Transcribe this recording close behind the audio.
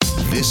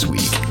This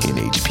Week in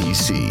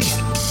HPC.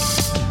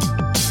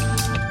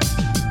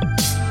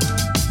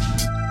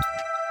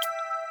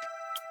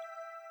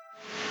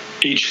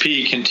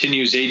 HP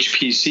continues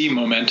HPC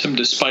momentum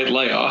despite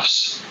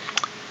layoffs.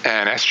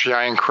 And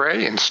SGI and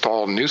Cray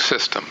installed new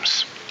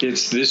systems.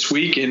 It's This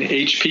Week in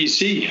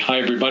HPC. Hi,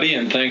 everybody,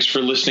 and thanks for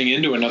listening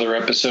in to another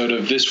episode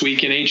of This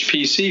Week in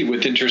HPC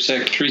with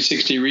Intersect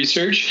 360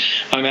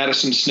 Research. I'm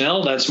Addison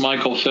Snell, that's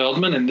Michael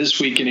Feldman, and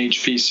This Week in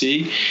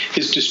HPC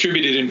is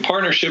distributed in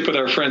partnership with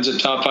our friends at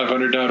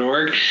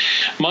top500.org.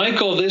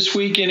 Michael, this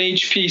week in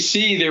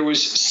HPC, there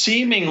was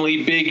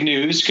seemingly big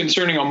news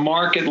concerning a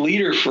market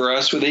leader for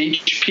us, with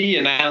HP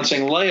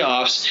announcing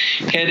layoffs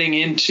heading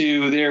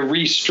into their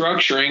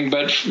restructuring,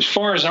 but as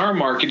far as our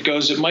market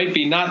goes, it might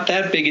be not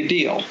that big a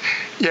deal.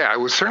 Yeah, it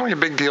was certainly a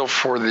big deal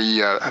for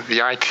the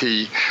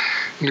IT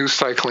news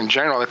cycle in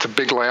general. It's a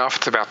big layoff.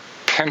 It's about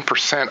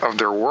 10% of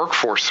their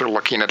workforce they're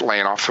looking at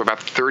laying off, so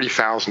about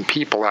 30,000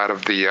 people out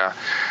of the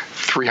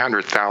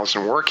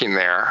 300,000 working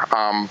there.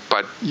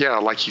 But yeah,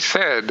 like you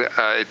said,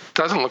 it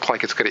doesn't look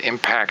like it's going to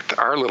impact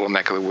our little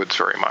neck of the woods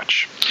very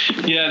much.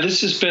 Yeah,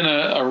 this has been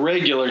a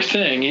regular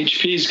thing.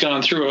 HP's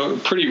gone through a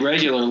pretty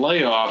regular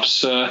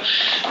layoffs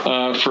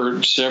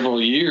for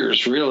several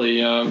years,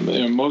 really.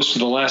 Most of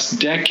the last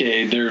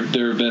decade, there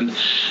have been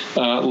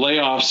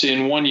layoffs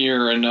in one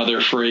year or another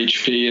for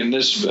HP, and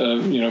this,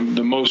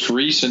 the most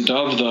recent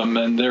of them.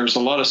 And there's a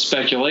lot of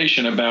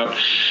speculation about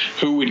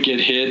who would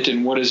get hit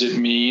and what does it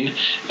mean.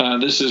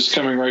 This is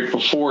coming right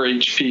before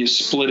HP is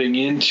splitting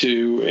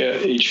into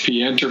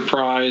HP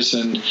Enterprise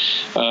and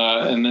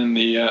then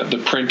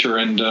the printer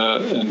and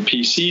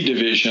PC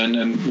division.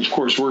 And of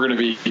course, we're going to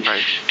be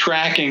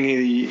tracking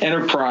the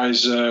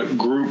Enterprise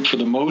group for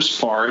the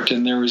most part.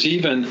 And there was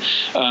even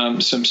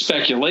some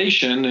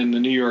speculation in the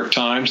New York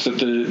Times that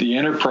the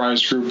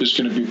Enterprise group is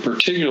going to be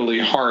particularly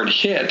hard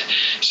hit.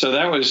 So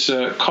that was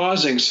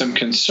causing some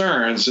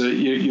concerns.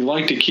 You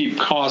like to keep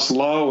costs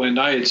low, and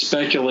I had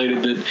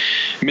speculated that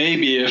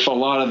maybe if a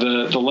lot of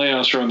the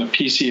layoffs are on the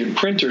PC and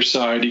printer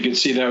side, you could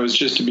see that was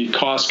just to be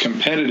cost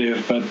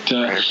competitive,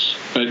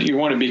 but you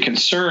want to be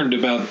concerned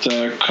about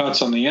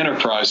cuts on the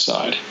enterprise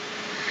side.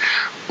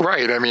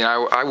 Right. I mean,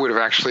 I would have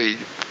actually,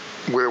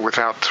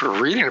 without sort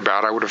of reading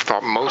about it, I would have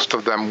thought most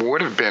of them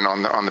would have been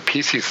on the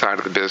PC side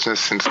of the business,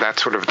 since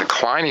that's sort of a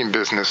declining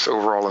business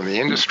overall in the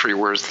industry,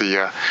 whereas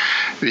the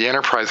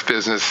enterprise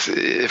business,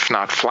 if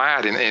not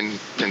flat,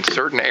 in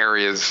certain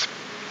areas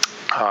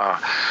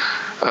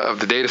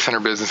of the data center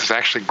business, is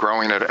actually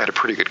growing at a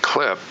pretty good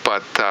clip.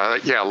 But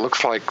it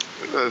looks like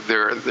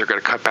they're going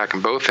to cut back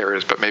in both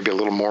areas, but maybe a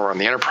little more on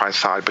the enterprise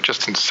side, but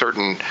just in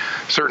certain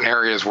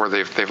areas where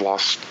they've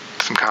lost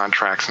some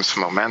contracts and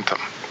some momentum.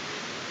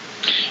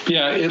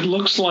 Yeah, it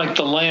looks like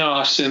the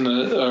layoffs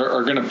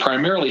are going to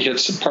primarily hit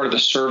some part of the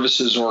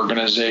services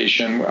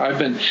organization. I've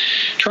been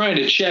trying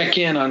to check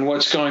in on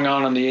what's going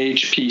on the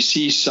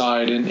HPC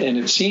side, and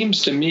it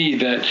seems to me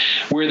that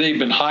where they've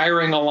been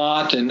hiring a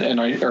lot and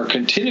are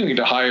continuing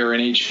to hire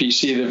in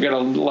HPC, they've got a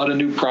lot of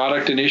new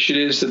product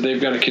initiatives that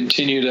they've got to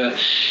continue to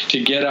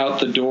get out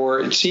the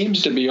door. It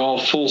seems to be all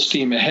full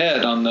steam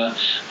ahead on the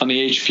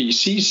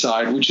HPC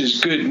side, which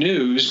is good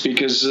news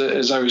because,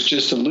 as I was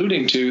just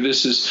alluding to,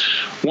 this is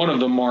one of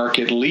the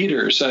market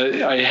leaders.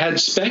 I had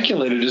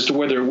speculated as to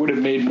whether it would have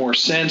made more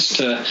sense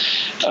to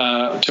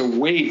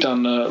wait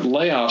on the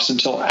layoffs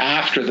until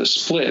after the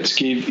splits,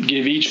 give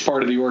each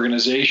part of the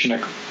organization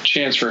a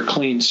chance for a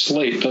clean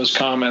slate. Those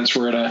comments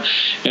were in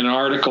an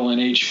article in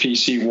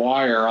HPC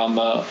Wire on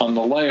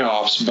the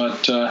layoffs,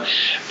 but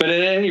at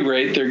any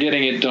rate, they're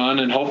getting it done,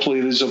 and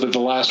hopefully these will be the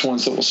last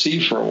ones that we'll see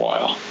for a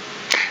while.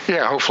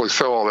 Yeah, hopefully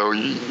so, although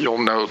you'll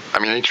note, I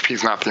mean, HP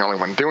is not the only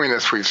one doing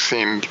this. We've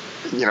seen,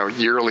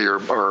 yearly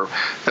or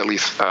at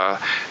least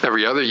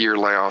every other year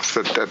layoffs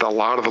that a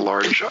lot of the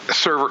large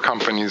server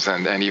companies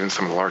and even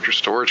some of the larger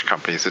storage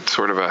companies. It's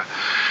sort of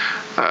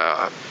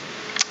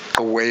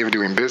a way of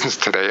doing business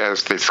today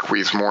as they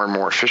squeeze more and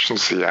more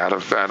efficiency out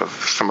of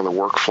some of the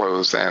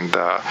workflows and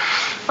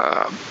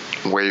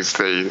ways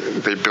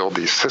they build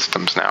these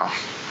systems now.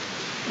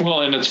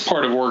 Well, and it's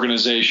part of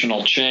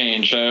organizational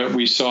change.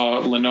 We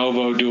saw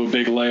Lenovo do a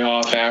big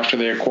layoff after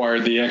they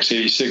acquired the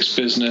x86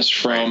 business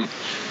from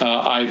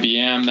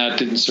IBM. That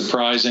didn't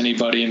surprise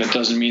anybody, and it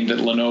doesn't mean that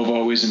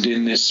Lenovo isn't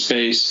in this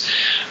space.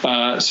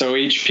 So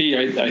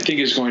HP, I think,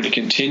 is going to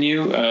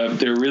continue.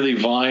 They're really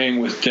vying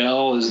with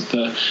Dell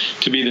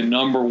to be the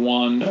number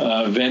one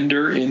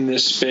vendor in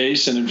this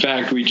space. And in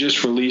fact, we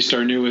just released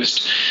our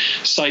newest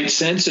site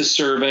census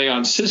survey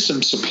on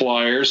system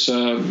suppliers,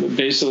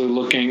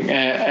 basically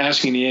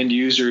asking the end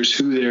users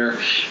who their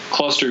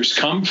clusters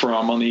come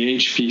from on the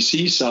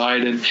HPC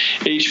side. And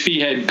HP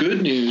had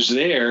good news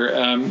there.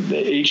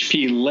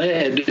 HP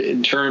led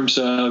in terms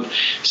of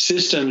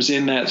systems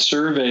in that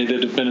survey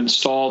that have been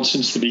installed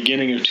since the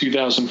beginning of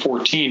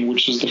 2014,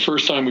 which is the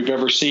first time we've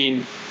ever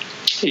seen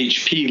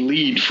HP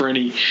lead for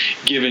any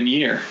given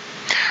year.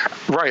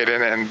 Right,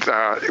 and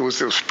it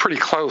was pretty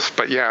close,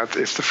 but yeah,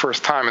 it's the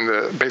first time,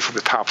 and basically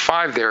the top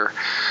five there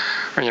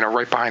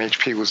right behind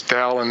HP was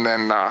Dell, and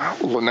then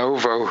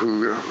Lenovo,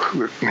 who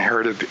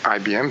inherited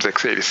IBM's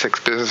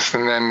x86 business,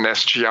 and then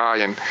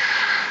SGI and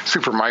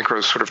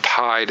Supermicro sort of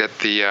tied at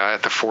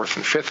the fourth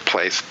and fifth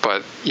place.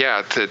 But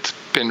yeah, it's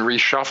been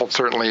reshuffled.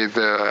 Certainly,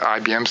 the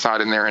IBM's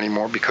not in there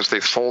anymore because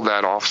they've sold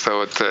that off.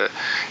 So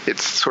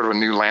it's sort of a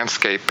new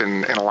landscape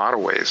in a lot of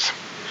ways.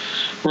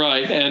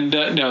 Right, and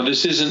no,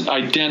 this isn't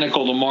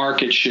identical to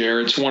market share.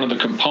 It's one of the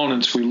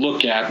components we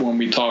look at when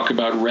we talk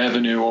about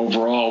revenue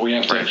overall. We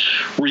have to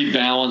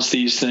rebalance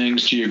these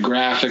things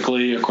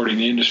geographically according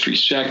to industry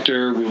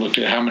sector. We looked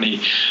at how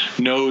many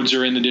nodes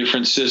are in the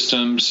different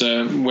systems.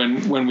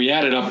 When we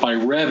added up by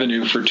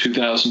revenue for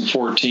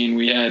 2014,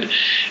 we had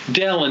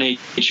Dell and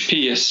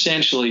HP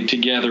essentially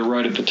together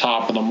right at the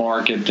top of the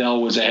market. Dell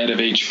was ahead of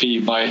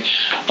HP by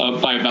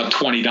about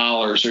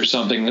 $20 or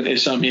something,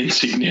 some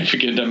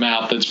insignificant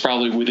amount that's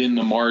probably within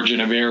the margin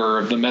of error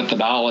of the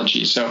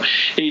methodology. So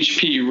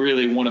HP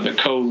really one of the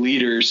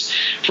co-leaders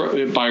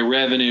by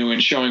revenue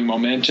and showing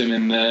momentum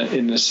in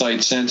the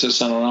site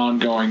census on an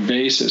ongoing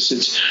basis.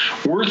 It's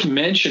worth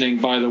mentioning,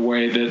 by the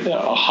way, that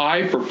a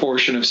high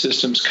proportion of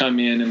systems come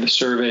in the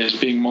survey as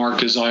being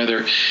marked as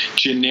either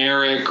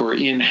generic or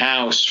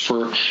in-house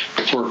for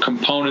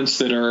components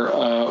that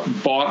are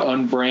bought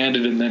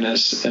unbranded and then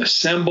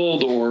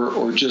assembled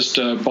or just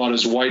bought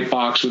as white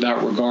box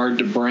without regard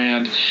to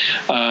brand,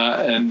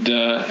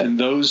 and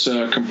those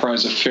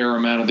comprise a fair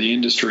amount of the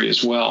industry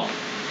as well.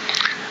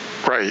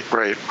 Right.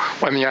 Well,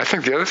 I mean, I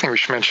think the other thing we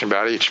should mention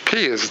about HP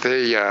is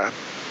they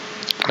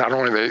not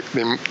only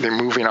they're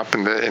moving up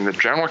in the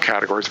general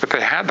categories, but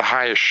they had the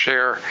highest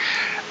share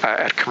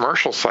at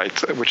commercial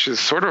sites, which is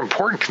sort of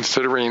important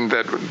considering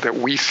that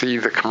we see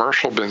the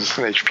commercial business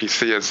in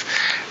HPC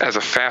as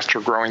a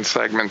faster growing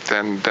segment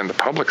than the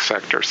public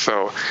sector.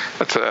 So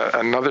that's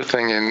another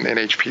thing in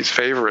HP's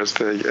favor as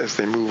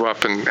they move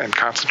up and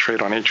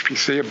concentrate on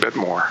HPC a bit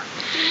more.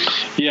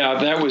 Yeah,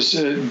 that was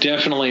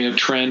definitely a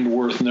trend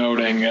worth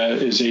noting,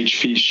 is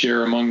HP's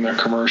share among the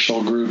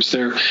commercial groups.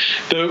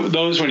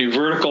 Those, when you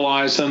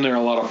verticalize them, there are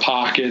a lot of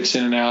pockets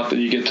in and out that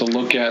you get to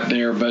look at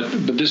there, but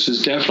this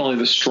is definitely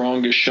the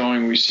strongest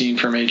showing we've seen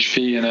from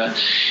HP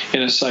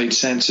in a site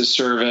census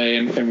survey,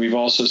 and we've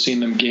also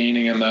seen them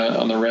gaining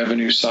on the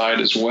revenue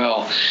side as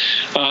well.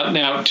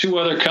 Now, two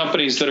other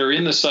companies that are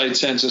in the site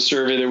census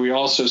survey that we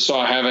also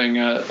saw having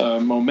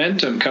a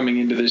momentum coming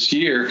into this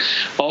year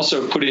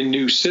also put in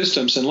new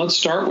systems, and let's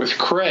start with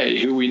Cray,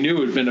 who we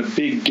knew had been a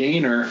big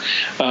gainer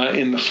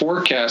in the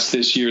forecast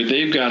this year.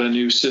 They've got a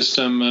new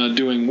system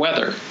doing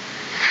weather.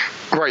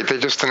 Right. They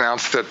just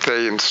announced that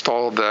they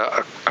installed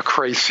a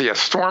Cray CS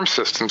Storm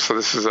system. So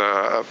this is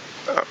a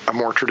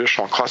more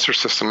traditional cluster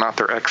system, not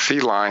their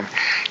XC line,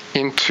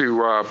 into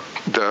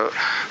the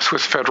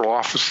Swiss Federal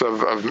Office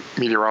of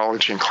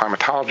Meteorology and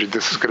Climatology.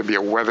 This is going to be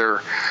a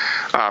weather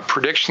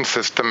prediction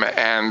system,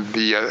 and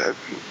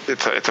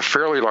it's a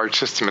fairly large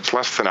system. It's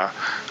less than a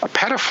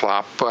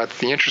petaflop, but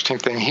the interesting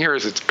thing here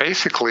is it's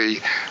basically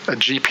a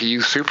GPU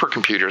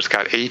supercomputer. It's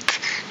got 8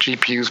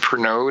 GPUs per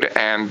node,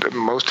 and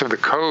most of the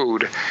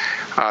code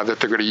that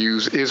they're going to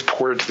use is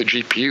ported to the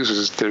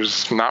GPUs.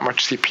 There's not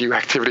much CPU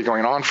activity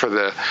going on for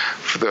the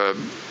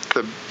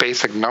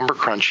basic number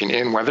crunching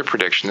in weather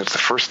prediction. It's the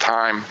first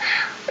time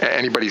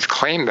anybody's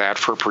claimed that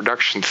for a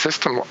production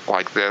system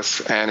like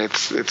this, and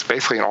it's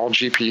basically an all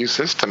GPU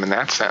system in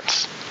that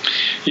sense.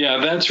 Yeah,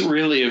 that's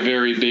really a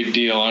very big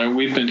deal. I mean,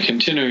 we've been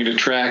continuing to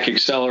track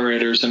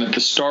accelerators, and at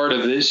the start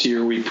of this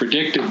year, we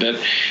predicted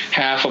that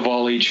half of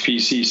all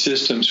HPC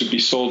systems would be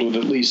sold with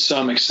at least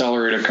some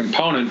accelerator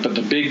component, but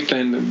the big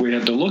thing that we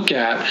had to look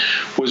at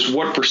was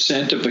what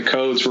percent of the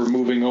codes were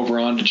moving over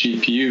onto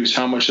GPUs,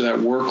 how much of that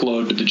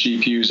workload did the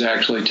GPUs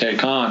actually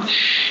take on.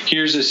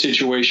 Here's a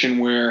situation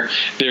where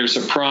there's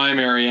a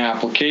primary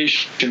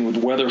application with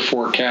weather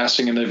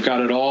forecasting, and they've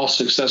got it all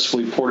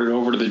successfully ported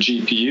over to the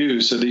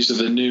GPUs. So these are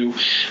the new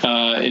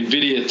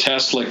NVIDIA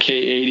Tesla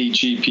K80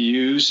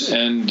 GPUs,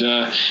 and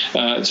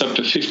it's up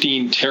to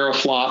 15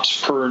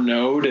 teraflops per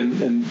node,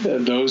 and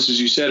those,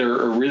 as you said,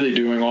 are really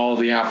doing all of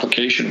the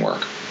application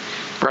work.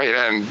 Right,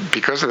 and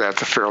because of that,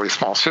 it's a fairly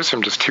small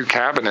system, just 2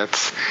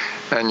 cabinets,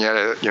 and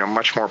yet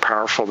much more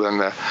powerful than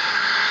the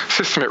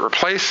system it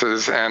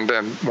replaces, and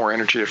more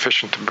energy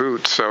efficient to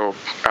boot. So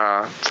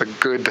it's a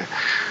good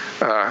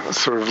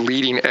sort of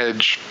leading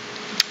edge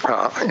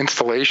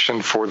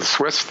installation for the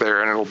Swiss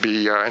there, and it'll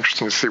be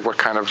interesting to see what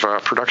kind of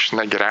production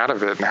they get out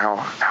of it and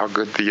how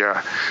good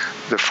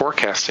the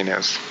forecasting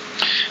is.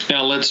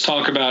 Now let's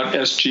talk about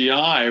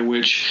SGI,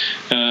 which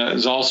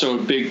is also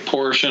a big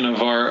portion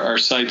of our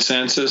site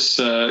census.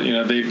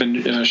 They've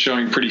been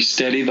showing pretty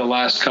steady the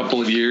last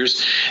couple of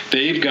years.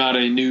 They've got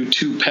a new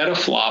 2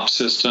 petaflop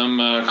system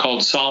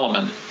called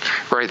Solomon.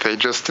 Right, they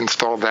just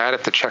installed that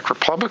at the Czech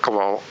Republic of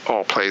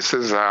all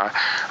places.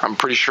 I'm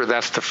pretty sure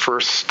that's the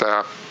first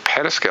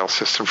petascale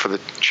system for the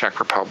Czech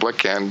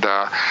Republic, and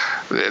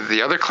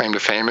the other claim to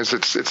fame is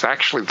it's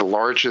actually the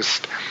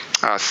largest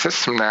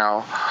system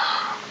now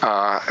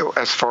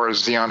as far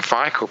as Xeon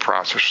Phi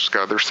coprocessors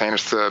go, they're saying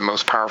it's the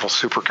most powerful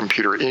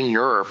supercomputer in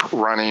Europe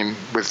running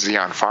with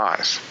Xeon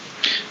Phis.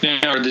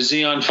 Now, are the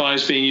Xeon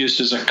Phis being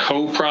used as a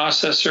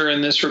coprocessor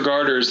in this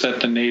regard, or is that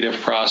the native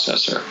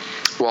processor?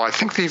 Well, I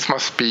think these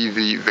must be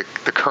the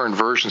current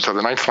versions. So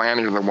the Knights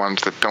Landing are the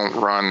ones that don't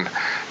run,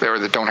 or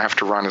that don't have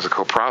to run as a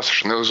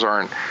coprocessor, and those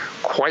aren't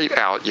quite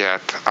out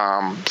yet.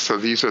 So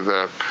these are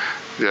the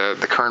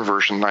current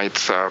version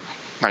Knights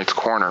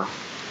Corner.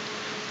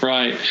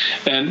 Right.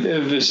 And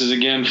this is,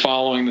 again,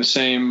 following the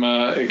same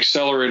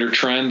accelerator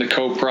trend, the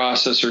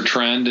coprocessor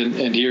trend.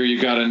 And here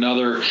you've got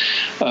another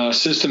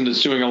system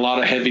that's doing a lot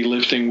of heavy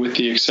lifting with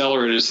the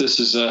accelerators. This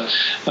is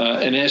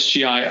an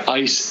SGI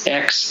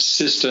ICE-X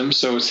system,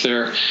 so it's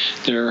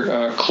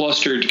their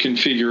clustered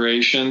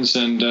configurations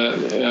and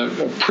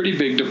a pretty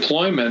big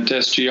deployment.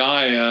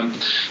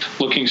 SGI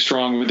looking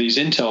strong with these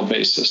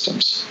Intel-based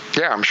systems.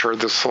 Yeah, I'm sure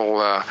this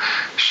will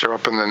show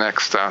up in the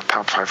next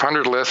top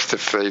 500 list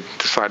if they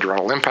decide to run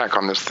a Impact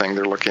on this thing.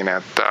 They're looking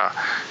at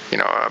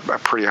a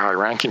pretty high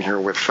ranking here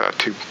with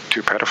two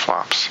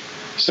petaflops.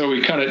 So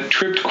we kind of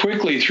tripped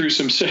quickly through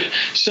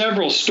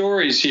several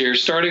stories here,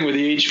 starting with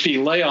the HP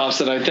layoffs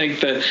that I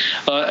think that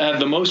had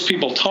the most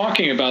people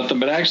talking about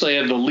them, but actually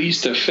had the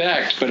least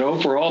effect. But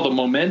overall, the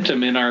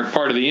momentum in our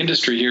part of the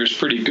industry here is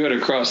pretty good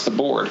across the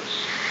board.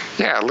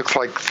 Yeah, it looks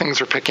like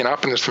things are picking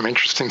up, and there's some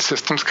interesting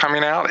systems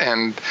coming out.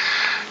 And,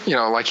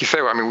 like you say,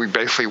 I mean, we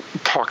basically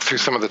talked through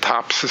some of the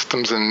top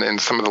systems and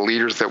some of the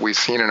leaders that we've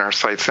seen in our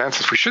site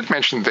census. We should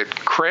mention that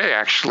Cray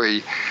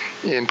actually,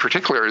 in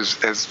particular,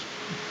 has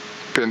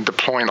been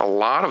deploying a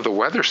lot of the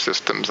weather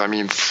systems. I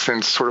mean,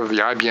 since sort of the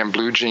IBM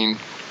Blue Gene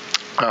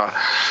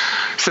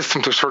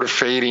systems are sort of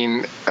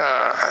fading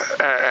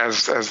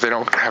as they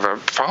don't have a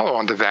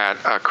follow-on to that.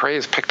 Cray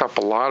has picked up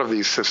a lot of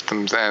these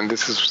systems, and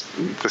this is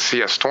the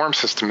CS Storm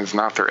system is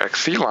not their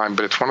XC line,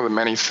 but it's one of the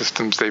many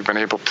systems they've been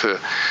able to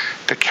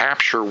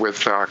capture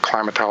with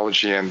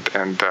climatology and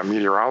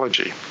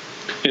meteorology.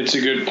 It's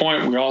a good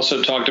point. We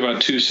also talked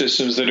about two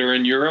systems that are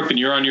in Europe, and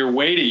you're on your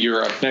way to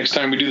Europe. Next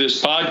time we do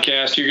this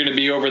podcast, you're going to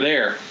be over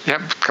there.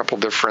 Yep, a couple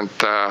different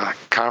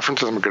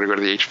conferences. I'm going to go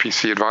to the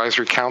HPC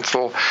Advisory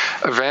Council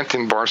event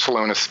in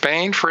Barcelona,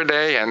 Spain for a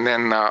day, and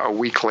then a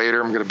week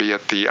later I'm going to be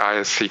at the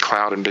ISC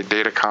Cloud and Big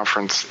Data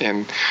Conference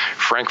in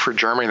Frankfurt,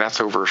 Germany.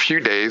 That's over a few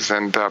days,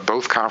 and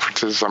both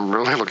conferences I'm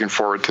really looking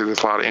forward to. There's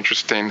a lot of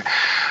interesting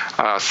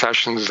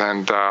sessions,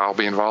 and I'll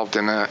be involved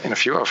in a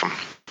few of them.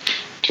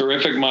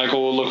 Terrific,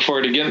 Michael. We'll look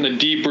forward to getting the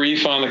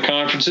debrief on the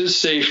conferences.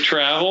 Safe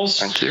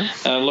travels. Thank you.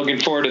 Looking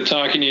forward to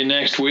talking to you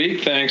next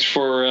week. Thanks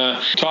for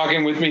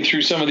talking with me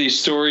through some of these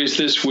stories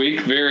this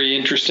week. Very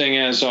interesting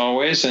as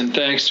always. And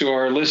thanks to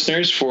our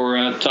listeners for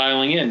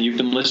dialing in. You've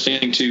been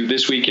listening to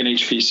This Week in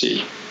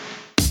HPC.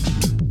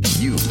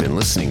 You've been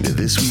listening to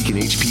This Week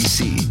in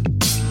HPC.